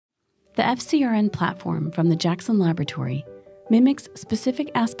The FcRn platform from the Jackson Laboratory mimics specific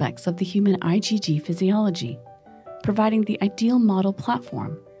aspects of the human IgG physiology, providing the ideal model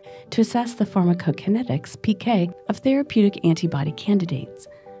platform to assess the pharmacokinetics (PK) of therapeutic antibody candidates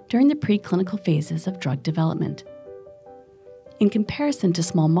during the preclinical phases of drug development. In comparison to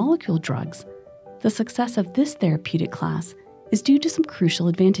small molecule drugs, the success of this therapeutic class is due to some crucial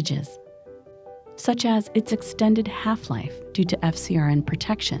advantages, such as its extended half-life due to FcRn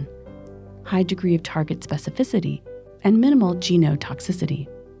protection, high degree of target specificity, and minimal genotoxicity.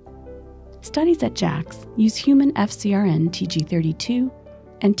 Studies at JAX use human FcRn TG32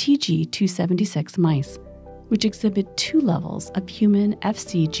 and TG276 mice, which exhibit two levels of human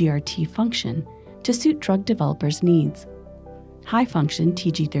FcGRT function to suit drug developers' needs. High function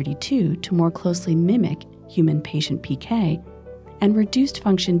TG32 to more closely mimic human patient PK, and reduced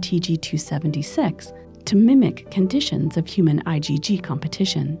function TG276 to mimic conditions of human IgG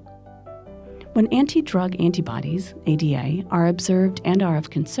competition. When anti-drug antibodies, ADA, are observed and are of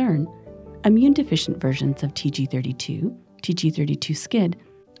concern, immune-deficient versions of TG32, TG32 SCID,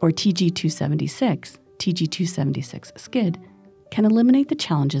 or TG276, TG276 SCID, can eliminate the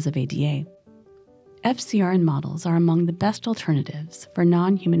challenges of ADA. FcRn models are among the best alternatives for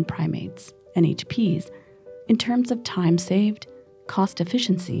non-human primates, NHPs, in terms of time saved, cost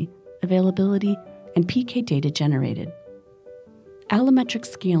efficiency, availability, and PK data generated. Allometric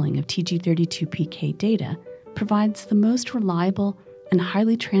scaling of TG32 PK data provides the most reliable and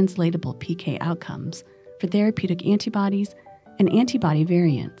highly translatable PK outcomes for therapeutic antibodies and antibody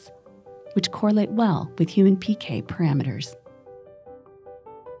variants, which correlate well with human PK parameters.